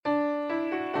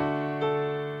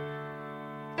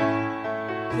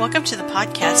Welcome to the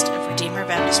podcast of Redeemer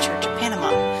Baptist Church of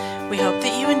Panama. We hope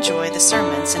that you enjoy the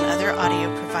sermons and other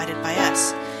audio provided by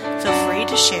us. Feel free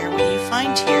to share what you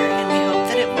find here, and we hope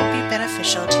that it will be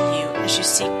beneficial to you as you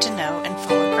seek to know and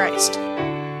follow Christ.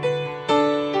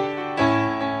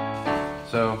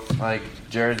 So, like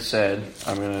Jared said,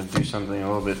 I'm going to do something a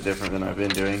little bit different than I've been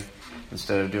doing.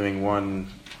 Instead of doing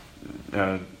one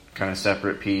kind of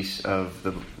separate piece of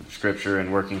the scripture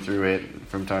and working through it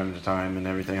from time to time and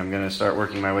everything, I'm going to start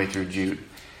working my way through Jude.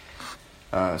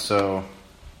 So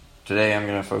today I'm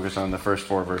going to focus on the first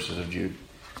 4 verses of Jude.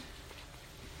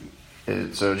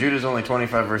 So Jude is only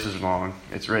 25 verses long.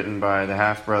 It's written by the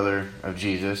half-brother of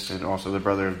Jesus and also the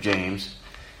brother of James.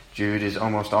 Jude is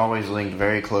almost always linked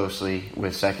very closely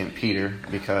with 2 Peter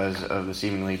because of the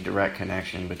seemingly direct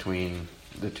connection between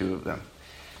the two of them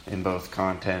in both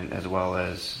content as well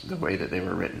as the way that they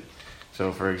were written.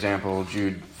 So, for example,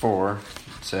 Jude 4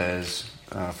 says,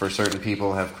 "For certain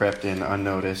people have crept in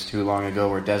unnoticed, who long ago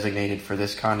were designated for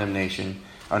this condemnation,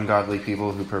 ungodly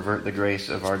people who pervert the grace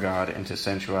of our God into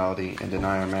sensuality and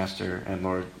deny our Master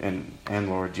and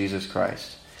Lord Jesus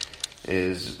Christ,"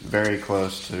 is very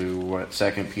close to what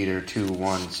 2 Peter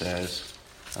 2:1 says.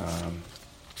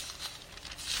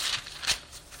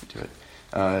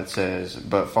 It says,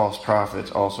 "But false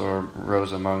prophets also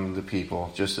arose among the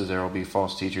people, just as there will be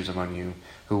false teachers among you,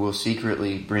 who will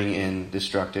secretly bring in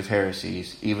destructive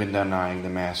heresies, even denying the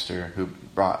Master who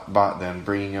bought them,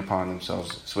 bringing upon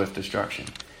themselves swift destruction."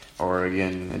 Or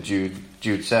again, Jude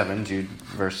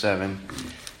verse 7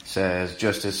 says,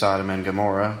 "Just as Sodom and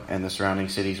Gomorrah and the surrounding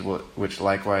cities, which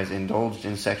likewise indulged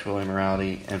in sexual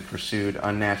immorality and pursued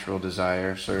unnatural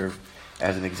desire, served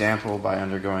as an example by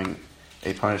undergoing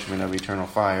a punishment of eternal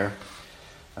fire."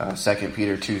 2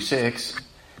 Peter 2:6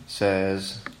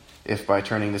 says, "If by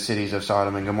turning the cities of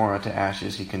Sodom and Gomorrah to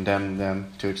ashes, he condemned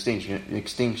them to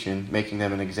extinction, making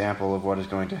them an example of what is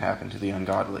going to happen to the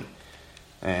ungodly."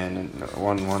 And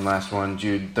one last one,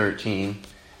 Jude 13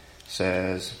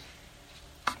 says,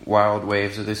 "Wild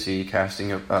waves of the sea,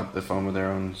 casting up the foam of their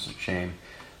own shame,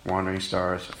 wandering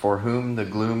stars, for whom the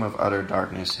gloom of utter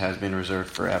darkness has been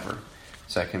reserved forever."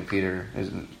 2 Peter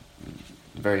is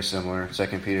very similar.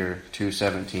 2 Peter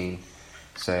 2:17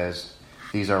 says,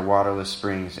 "These are waterless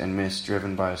springs and mists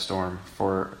driven by a storm.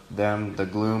 For them the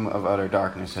gloom of utter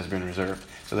darkness has been reserved."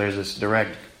 So there's this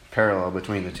direct parallel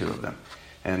between the two of them.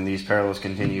 And these parallels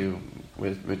continue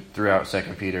with throughout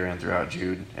 2 Peter and throughout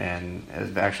Jude, and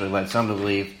has actually led some to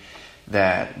believe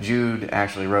that Jude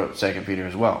actually wrote 2 Peter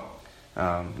as well.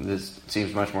 This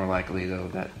seems much more likely, though,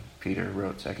 that Peter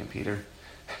wrote 2 Peter,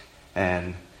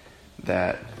 and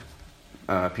that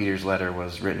Peter's letter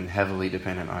was written heavily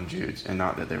dependent on Jude's, and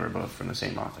not that they were both from the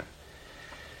same author.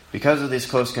 Because of this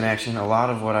close connection, a lot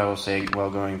of what I will say while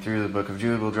going through the book of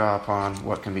Jude will draw upon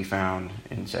what can be found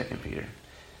in 2 Peter.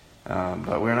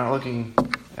 But we're not looking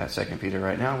at 2 Peter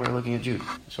right now, we're looking at Jude.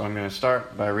 So I'm going to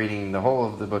start by reading the whole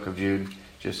of the book of Jude,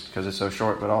 just because it's so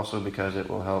short, but also because it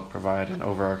will help provide an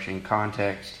overarching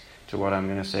context to what I'm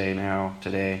going to say now,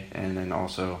 today, and then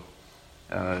also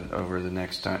over the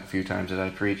next few times that I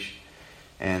preach.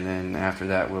 And then after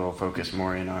that, we'll focus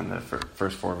more in on the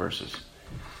first 4 verses.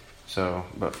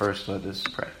 But first, let us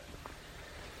pray.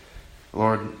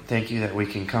 Lord, thank you that we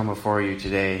can come before you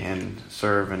today and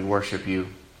serve and worship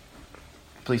you.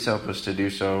 Please help us to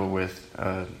do so with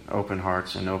open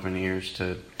hearts and open ears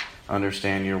to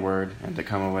understand your word and to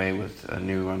come away with a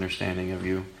new understanding of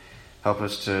you. Help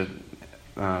us to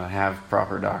have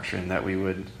proper doctrine, that we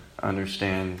would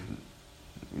understand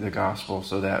the gospel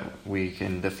so that we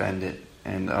can defend it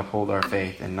and uphold our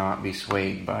faith and not be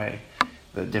swayed by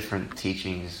the different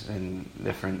teachings and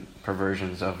different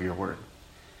perversions of your word.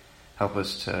 Help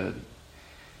us to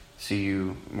see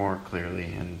you more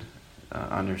clearly and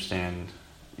understand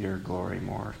your glory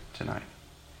more tonight.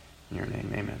 In your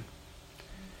name, amen.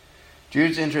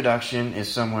 Jude's introduction is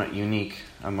somewhat unique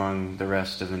among the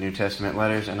rest of the New Testament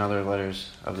letters and other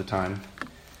letters of the time.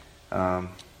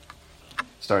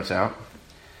 Starts out,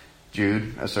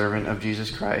 "Jude, a servant of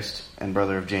Jesus Christ and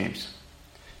brother of James,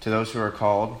 to those who are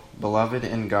called, beloved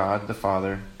in God the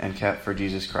Father, and kept for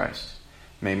Jesus Christ,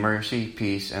 may mercy,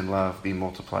 peace, and love be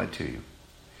multiplied to you.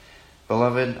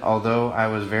 Beloved, although I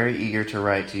was very eager to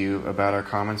write to you about our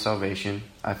common salvation,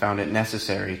 I found it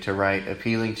necessary to write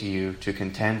appealing to you to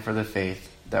contend for the faith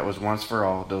that was once for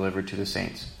all delivered to the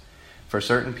saints. For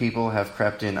certain people have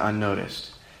crept in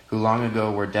unnoticed, who long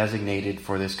ago were designated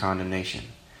for this condemnation,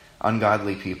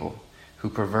 ungodly people, who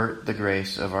pervert the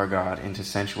grace of our God into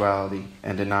sensuality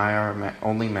and deny our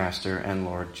only Master and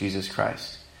Lord, Jesus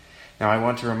Christ. Now I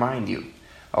want to remind you,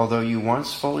 although you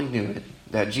once fully knew it,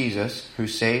 that Jesus, who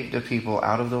saved a people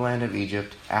out of the land of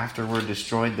Egypt, afterward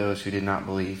destroyed those who did not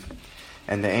believe.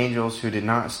 And the angels who did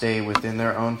not stay within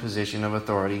their own position of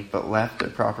authority, but left their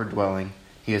proper dwelling,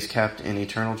 he has kept in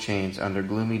eternal chains under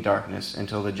gloomy darkness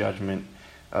until the judgment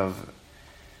of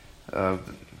the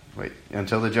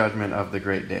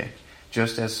great day.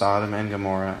 Just as Sodom and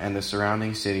Gomorrah and the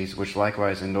surrounding cities, which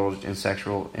likewise indulged in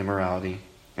sexual immorality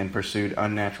and pursued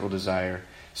unnatural desire,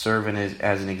 serve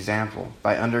as an example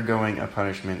by undergoing a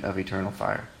punishment of eternal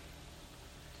fire.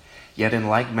 Yet in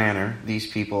like manner, these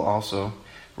people also,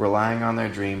 relying on their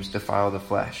dreams, defile the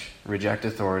flesh, reject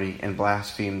authority, and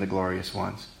blaspheme the glorious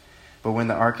ones. But when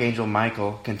the archangel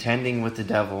Michael, contending with the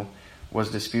devil, was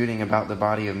disputing about the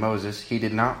body of Moses, he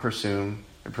did not presume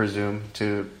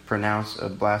to pronounce a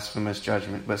blasphemous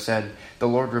judgment, but said, "The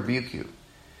Lord rebuke you."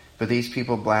 But these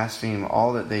people blaspheme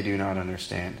all that they do not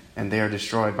understand, and they are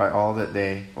destroyed by all that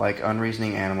they, like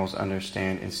unreasoning animals,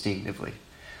 understand instinctively.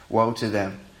 Woe to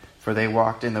them, for they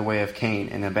walked in the way of Cain,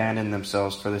 and abandoned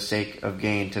themselves for the sake of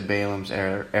gain to Balaam's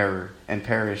error, and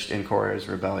perished in Korah's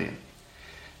rebellion.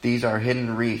 These are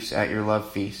hidden reefs at your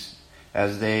love feasts,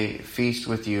 as they feast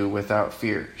with you without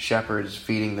fear, shepherds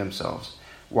feeding themselves,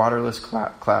 waterless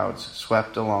clouds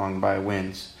swept along by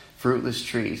winds, fruitless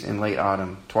trees in late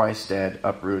autumn, twice dead,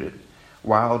 uprooted,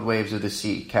 wild waves of the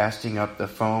sea, casting up the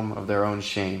foam of their own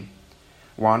shame,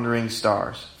 wandering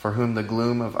stars, for whom the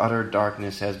gloom of utter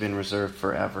darkness has been reserved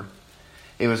forever.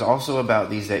 It was also about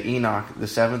these that Enoch, the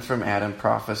seventh from Adam,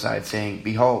 prophesied, saying,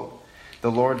 "Behold,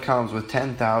 the Lord comes with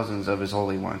 10,000s of his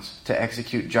holy ones, to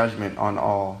execute judgment on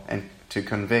all, and to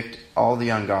convict all the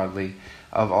ungodly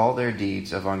of all their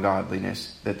deeds of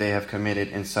ungodliness that they have committed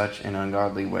in such an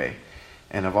ungodly way,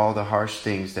 and of all the harsh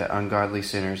things that ungodly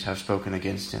sinners have spoken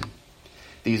against him.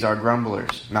 These are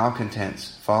grumblers,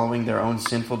 malcontents, following their own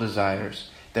sinful desires.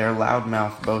 They are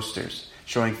loud-mouthed boasters,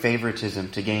 showing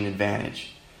favoritism to gain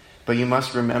advantage. But you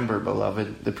must remember,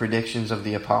 beloved, the predictions of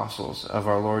the apostles of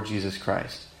our Lord Jesus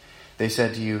Christ. They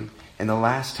said to you, 'In the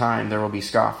last time there will be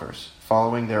scoffers,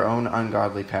 following their own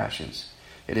ungodly passions.'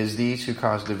 It is these who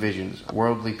cause divisions,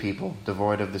 worldly people,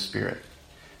 devoid of the Spirit.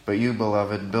 But you,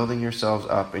 beloved, building yourselves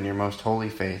up in your most holy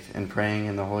faith and praying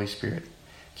in the Holy Spirit,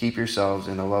 keep yourselves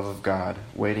in the love of God,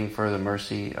 waiting for the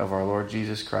mercy of our Lord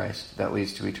Jesus Christ that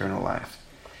leads to eternal life.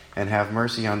 And have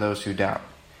mercy on those who doubt.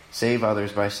 Save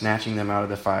others by snatching them out of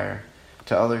the fire.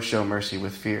 To others show mercy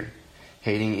with fear,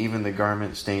 hating even the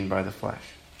garment stained by the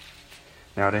flesh.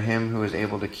 Now to him who is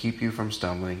able to keep you from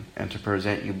stumbling and to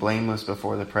present you blameless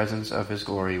before the presence of his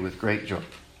glory with great joy,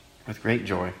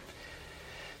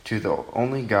 to the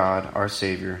only God, our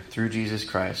Savior, through Jesus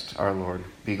Christ, our Lord,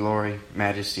 be glory,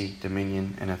 majesty,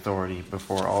 dominion, and authority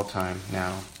before all time,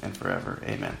 now and forever.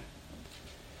 Amen.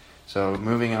 So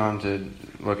moving on to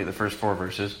look at the first 4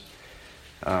 verses.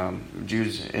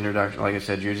 Jude's introduction, like I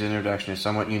said, Jude's introduction is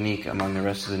somewhat unique among the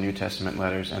rest of the New Testament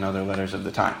letters and other letters of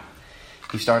the time.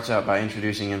 He starts out by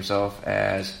introducing himself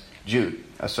as Jude,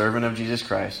 a servant of Jesus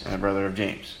Christ and a brother of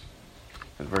James.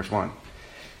 That's verse 1.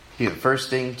 The first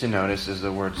thing to notice is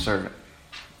the word servant.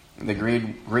 The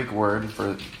Greek word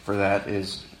for that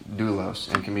is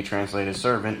doulos and can be translated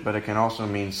servant, but it can also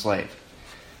mean slave.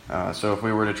 So if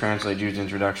we were to translate Jude's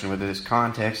introduction with this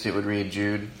context, it would read,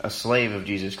 Jude, a slave of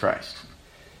Jesus Christ.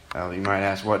 You might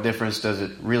ask, what difference does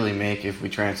it really make if we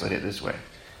translate it this way?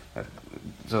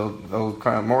 So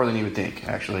kind of more than you would think,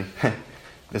 actually.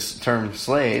 This term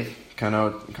slave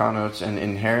connotes an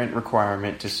inherent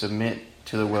requirement to submit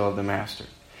to the will of the master.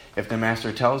 If the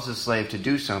master tells the slave to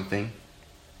do something,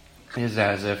 it is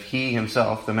as if he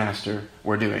himself, the master,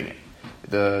 were doing it.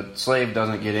 The slave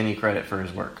doesn't get any credit for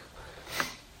his work.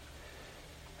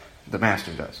 The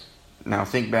master does. Now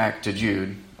think back to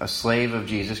Jude, a slave of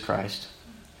Jesus Christ.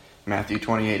 Matthew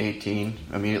 28:18,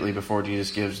 immediately before Jesus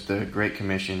gives the Great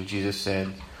Commission, Jesus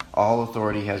said, "All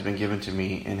authority has been given to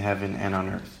me in heaven and on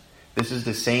earth." This is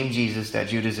the same Jesus that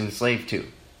Jude is enslaved to.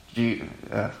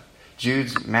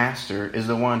 Jude's master is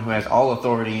the one who has all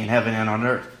authority in heaven and on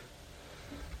earth.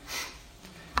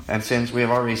 And since we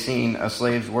have already seen a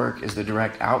slave's work is the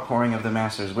direct outpouring of the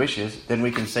master's wishes, then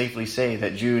we can safely say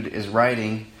that Jude is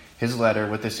writing his letter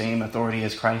with the same authority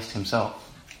as Christ himself.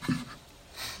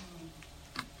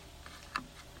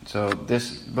 So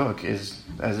this book is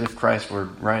as if Christ were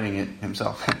writing it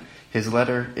himself. His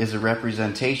letter is a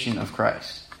representation of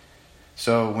Christ.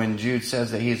 So when Jude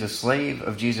says that he is a slave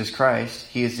of Jesus Christ,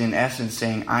 he is in essence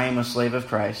saying, I am a slave of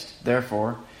Christ.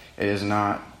 Therefore, it is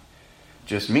not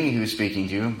just me who's speaking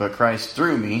to you, but Christ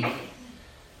through me.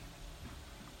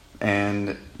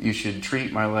 And you should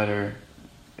treat my letter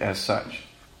as such.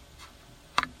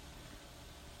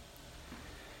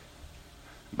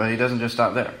 But he doesn't just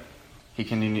stop there. he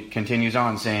continues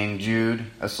on saying, Jude,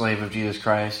 a slave of Jesus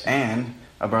Christ, and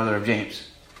a brother of James.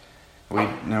 We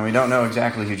don't know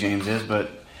exactly who James is, but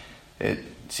it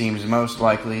seems most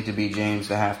likely to be James,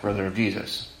 the half-brother of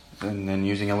Jesus. And then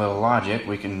using a little logic,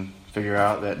 we can figure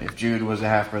out that if Jude was the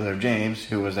half-brother of James,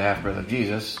 who was the half-brother of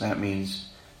Jesus, that means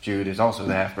Jude is also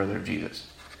the half-brother of Jesus.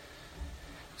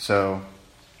 So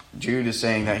Jude is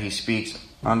saying that he speaks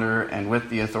under and with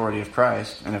the authority of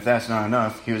Christ, and if that's not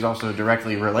enough, he was also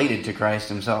directly related to Christ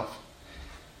himself.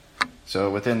 So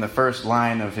within the first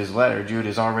line of his letter, Jude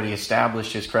has already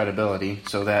established his credibility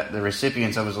so that the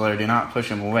recipients of his letter do not push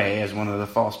him away as one of the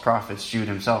false prophets Jude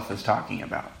himself is talking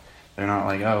about. They're not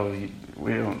like, oh,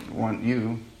 we don't want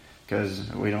you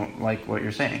because we don't like what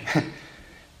you're saying.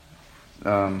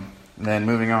 Then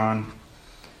moving on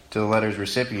to the letter's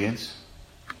recipients,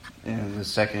 in the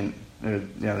second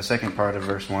part of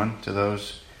verse 1, to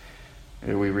those,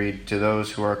 we read, to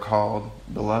those who are called,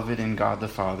 beloved in God the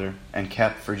Father, and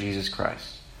kept for Jesus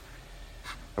Christ.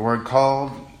 The word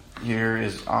called here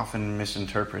is often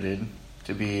misinterpreted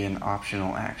to be an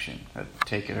optional action.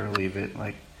 Take it or leave it,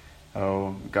 like,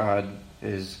 oh, God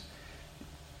is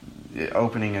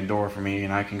opening a door for me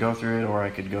and I can go through it, or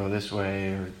I could go this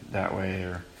way or that way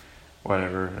or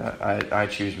whatever. I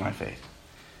choose my faith.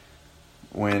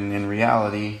 When in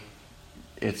reality,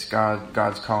 it's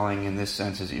God's calling in this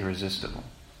sense is irresistible.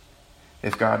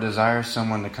 If God desires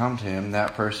someone to come to him,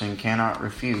 that person cannot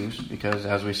refuse, because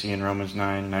as we see in Romans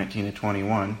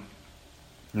 9:19-21,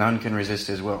 none can resist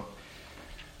his will.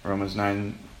 Romans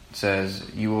 9 says,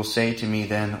 you will say to me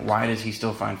then, why does he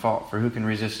still find fault? For who can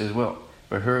resist his will?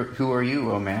 But who are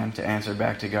you, O man, to answer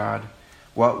back to God?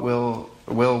 What will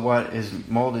what is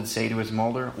molded say to its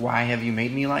molder? Why have you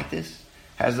made me like this?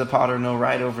 Has the potter no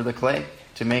right over the clay,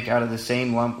 to make out of the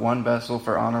same lump one vessel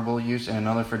for honorable use and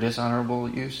another for dishonorable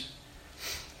use?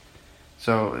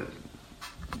 So,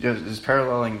 just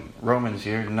paralleling Romans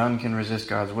here, none can resist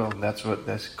God's will. That's what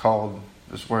this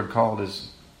word called is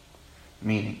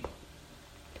meaning.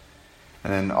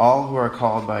 And then all who are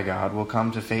called by God will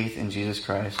come to faith in Jesus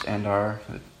Christ and are,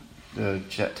 the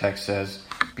text says,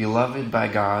 beloved by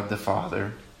God the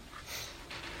Father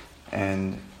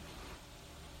and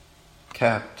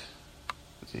kept,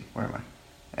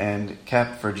 and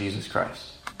kept for Jesus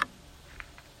Christ.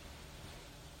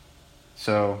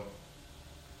 So,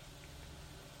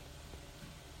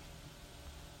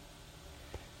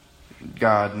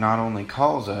 God not only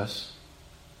calls us,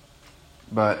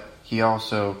 but he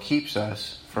also keeps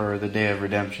us for the day of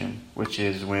redemption, which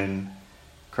is when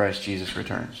Christ Jesus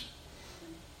returns.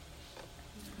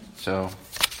 So,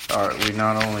 we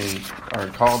not only are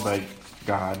called by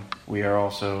God, we are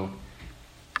also,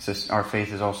 our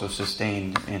faith is also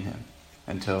sustained in him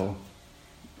until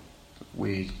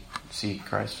we see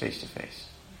Christ face to face.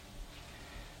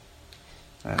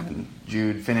 And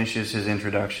Jude finishes his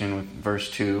introduction with verse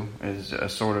 2 as a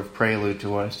sort of prelude to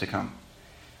what is to come.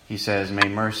 He says, may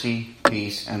mercy,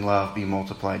 peace, and love be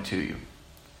multiplied to you.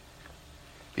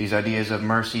 These ideas of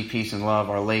mercy, peace, and love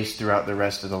are laced throughout the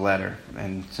rest of the letter.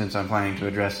 And since I'm planning to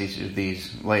address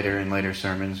these later in later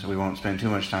sermons, we won't spend too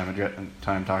much time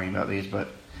talking about these, but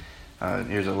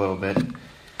here's a little bit.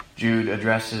 Jude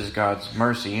addresses God's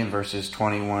mercy in verses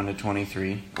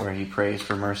 21-23, where he prays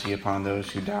for mercy upon those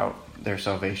who doubt their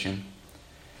salvation.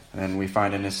 And then we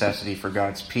find a necessity for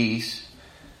God's peace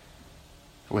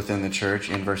within the church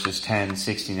in verses 10,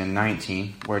 16, and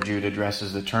 19, where Jude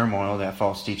addresses the turmoil that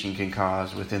false teaching can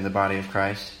cause within the body of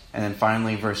Christ. And then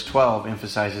finally, verse 12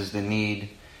 emphasizes the need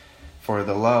for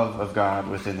the love of God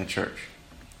within the church.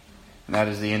 And that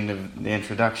is the end of the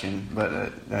introduction, but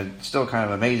it still kind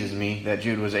of amazes me that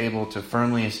Jude was able to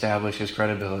firmly establish his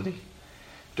credibility,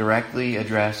 directly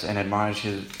address and admonish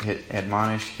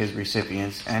his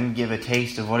recipients, and give a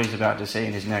taste of what he's about to say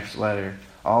in his next letter,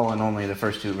 all in only the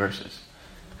first 2 verses.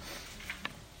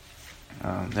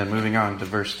 Then moving on to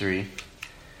verse 3.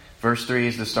 Verse 3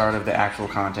 is the start of the actual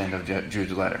content of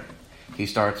Jude's letter. He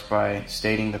starts by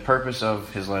stating the purpose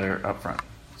of his letter up front.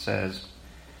 It says,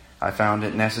 I found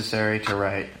it necessary to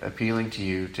write, appealing to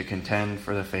you to contend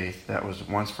for the faith that was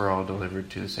once for all delivered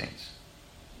to the saints.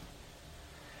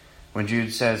 When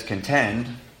Jude says contend,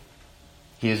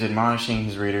 he is admonishing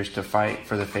his readers to fight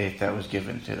for the faith that was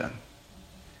given to them.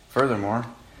 Furthermore,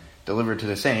 delivered to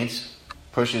the saints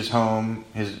pushes home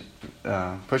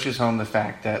the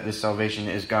fact that this salvation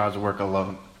is God's work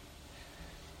alone.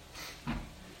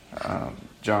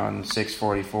 John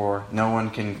 6:44, no one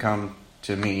can come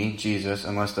to me, Jesus,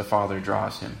 unless the Father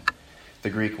draws him. The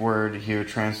Greek word here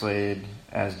translated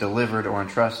as delivered or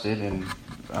entrusted in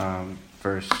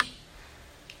verse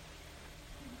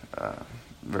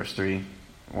 3,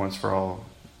 once for all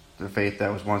the faith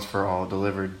that was once for all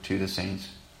delivered to the saints,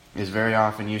 is very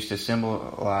often used to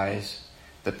symbolize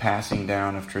the passing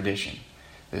down of tradition.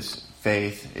 This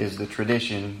faith is the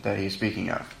tradition that he's speaking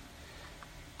of.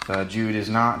 Jude is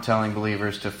not telling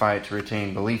believers to fight to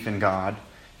retain belief in God.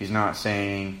 He's not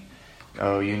saying,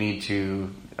 oh, you need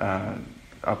to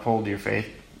uphold your faith,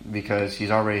 because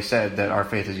he's already said that our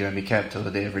faith is going to be kept till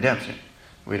the day of redemption.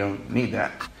 We don't need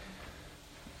that.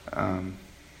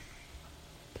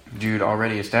 Jude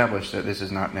already established that this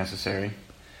is not necessary.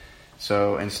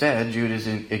 So instead, Jude is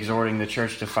exhorting the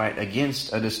church to fight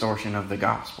against a distortion of the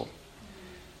gospel.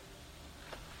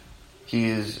 He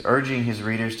is urging his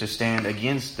readers to stand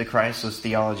against the Christless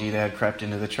theology that had crept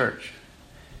into the church.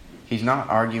 He's not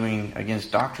arguing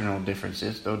against doctrinal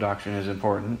differences, though doctrine is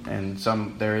important, and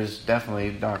there is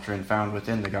definitely doctrine found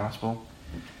within the gospel.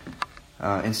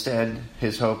 Instead,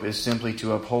 his hope is simply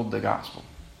to uphold the gospel.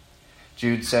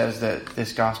 Jude says that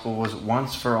this gospel was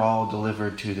once for all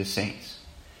delivered to the saints.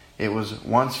 It was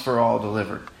once for all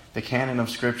delivered. The canon of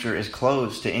Scripture is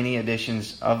closed to any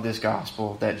additions of this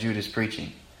gospel that Jude is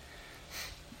preaching.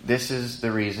 This is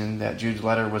the reason that Jude's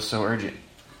letter was so urgent.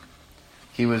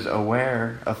 He was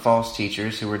aware of false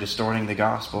teachers who were distorting the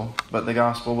gospel, but the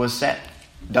gospel was set,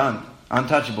 done,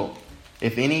 untouchable.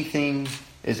 If anything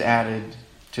is added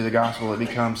to the gospel, it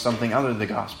becomes something other than the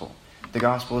gospel. The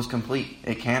gospel is complete.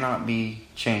 It cannot be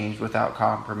changed without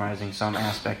compromising some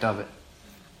aspect of it.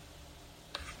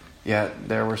 Yet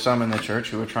there were some in the church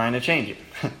who were trying to change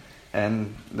it.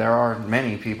 And there are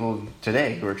many people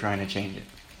today who are trying to change it.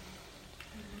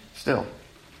 Still.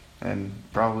 And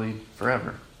probably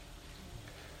forever.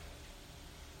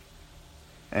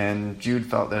 And Jude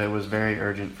felt that it was very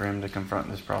urgent for him to confront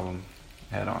this problem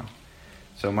head on.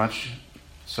 So much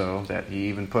so that he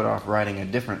even put off writing a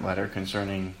different letter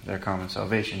concerning their common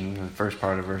salvation. In the first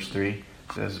part of verse 3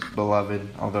 says, "Beloved,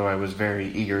 although I was very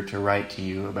eager to write to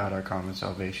you about our common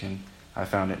salvation, I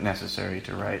found it necessary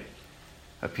to write,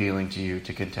 appealing to you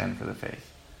to contend for the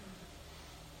faith."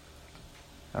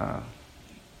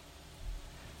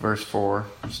 Verse 4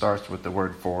 starts with the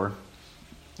word "for."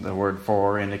 The word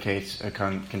 "for" indicates a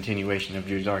continuation of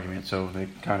Jude's argument, so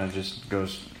it kind of just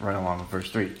goes right along with verse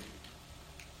 3.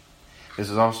 This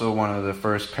is also one of the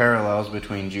first parallels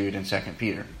between Jude and 2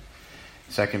 Peter.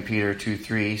 2 Peter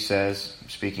 2:3 says,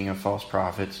 speaking of false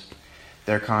prophets,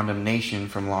 "Their condemnation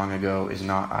from long ago is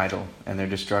not idle, and their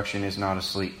destruction is not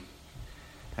asleep."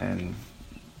 And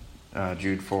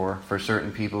Jude 4, "For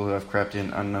certain people who have crept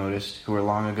in unnoticed, who were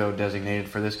long ago designated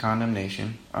for this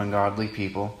condemnation, ungodly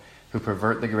people, who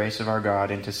pervert the grace of our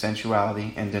God into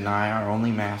sensuality and deny our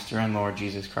only Master and Lord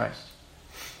Jesus Christ."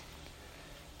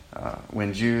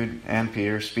 When Jude and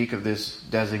Peter speak of this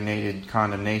designated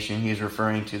condemnation, he is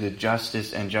referring to the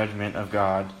justice and judgment of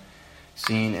God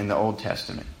seen in the Old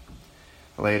Testament.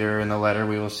 Later in the letter,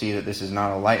 we will see that this is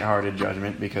not a lighthearted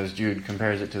judgment, because Jude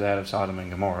compares it to that of Sodom and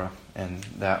Gomorrah, and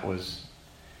that was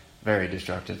very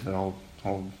destructive. The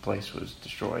whole place was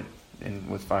destroyed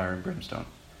with fire and brimstone.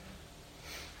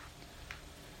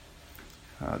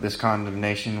 This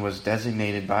condemnation was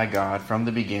designated by God from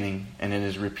the beginning, and it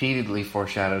is repeatedly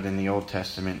foreshadowed in the Old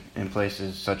Testament in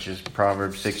places such as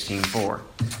Proverbs 16:4,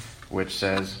 which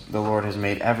says, "The Lord has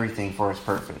made everything for his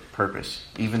perfect purpose,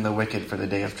 even the wicked for the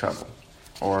day of trouble."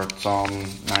 Or Psalm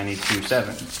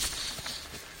 92:7,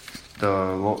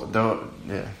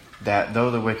 that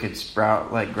though the wicked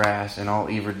sprout like grass and all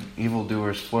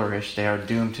evildoers flourish, they are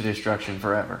doomed to destruction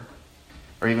forever.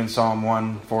 Or even Psalm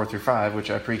 1:4-5,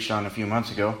 which I preached on a few months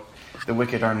ago, "The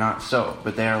wicked are not so,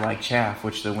 but they are like chaff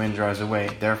which the wind drives away.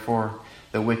 Therefore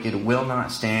the wicked will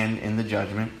not stand in the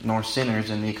judgment, nor sinners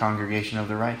in the congregation of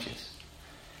the righteous."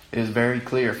 It is very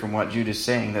clear from what Jude is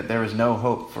saying that there is no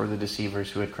hope for the deceivers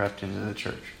who had crept into the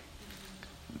church.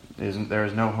 There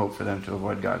is no hope for them to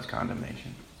avoid God's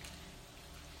condemnation.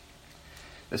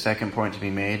 The second point to be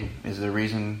made is the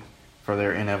reason for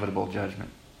their inevitable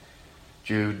judgment.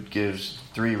 Jude gives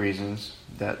 3 reasons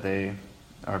that they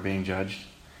are being judged.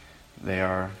 They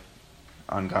are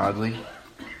ungodly,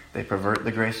 they pervert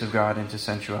the grace of God into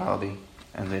sensuality,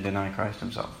 and they deny Christ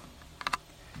himself.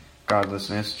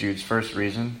 Godlessness, Jude's first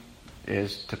reason,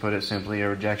 is, to put it simply, a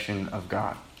rejection of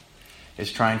God.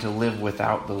 It's trying to live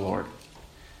without the Lord.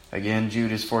 Again,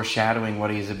 Jude is foreshadowing what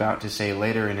he is about to say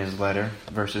later in his letter.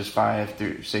 Verses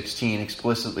 5-16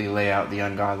 explicitly lay out the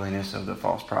ungodliness of the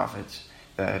false prophets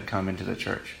that had come into the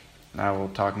church. And I will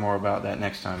talk more about that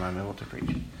next time I'm able to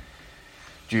preach.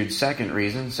 Jude's second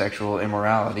reason, sexual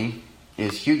immorality,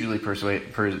 is hugely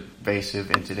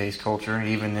pervasive in today's culture,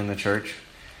 even in the church.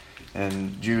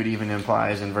 And Jude even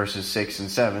implies in verses 6 and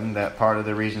 7 that part of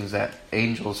the reasons that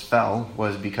angels fell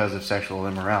was because of sexual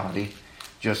immorality.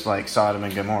 just like Sodom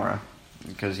and Gomorrah,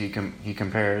 because he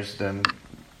compares them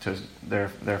to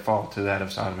their fall to that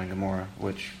of Sodom and Gomorrah,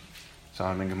 which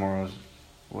Sodom and Gomorrah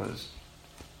was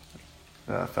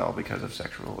fell because of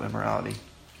sexual immorality.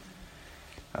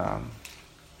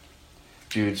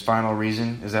 Jude's final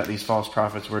reason is that these false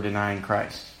prophets were denying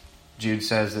Christ. Jude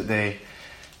says that they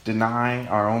deny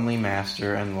our only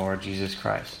Master and Lord, Jesus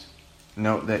Christ.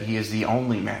 Note that he is the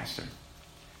only Master.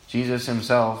 Jesus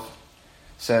himself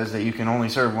says that you can only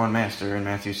serve one Master in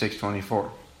Matthew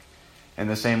 6:24. In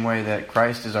the same way that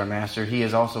Christ is our Master, he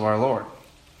is also our Lord.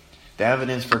 The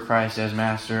evidence for Christ as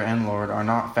Master and Lord are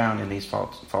not found in these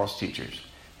false teachers.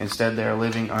 Instead, they are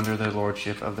living under the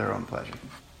lordship of their own pleasure.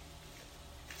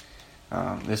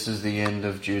 This is the end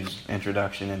of Jude's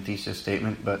introduction and thesis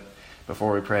statement, but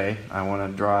before we pray, I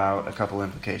want to draw out a couple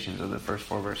implications of the first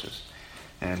 4 verses,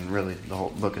 and really the whole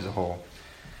book as a whole.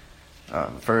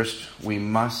 First, we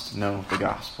must know the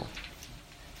gospel.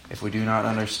 If we do not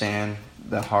understand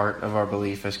the heart of our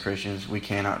belief as Christians, we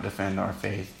cannot defend our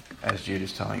faith, as Jude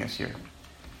is telling us here.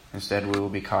 Instead, we will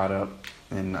be caught up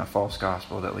in a false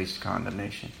gospel that leads to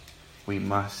condemnation. We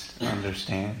must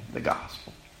understand the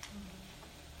gospel.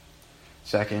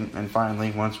 Second, and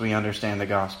finally, once we understand the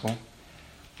gospel,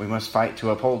 we must fight to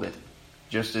uphold it.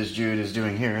 Just as Jude is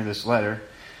doing here, this letter,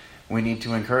 we need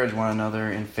to encourage one another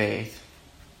in faith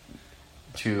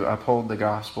to uphold the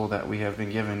gospel that we have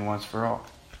been given once for all.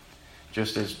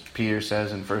 Just as Peter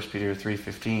says in 1 Peter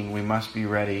 3:15, we must be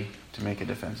ready to make a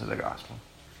defense of the gospel.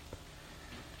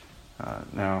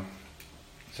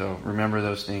 So remember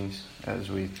those things as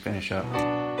we finish up.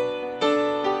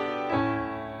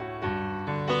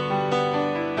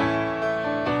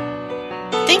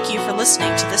 Thank you for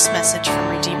listening to this message from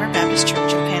Redeemer Baptist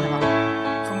Church in Panama.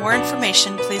 For more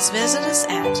information, please visit us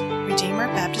at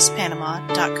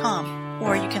RedeemerBaptistPanama.com,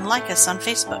 or you can like us on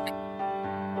Facebook.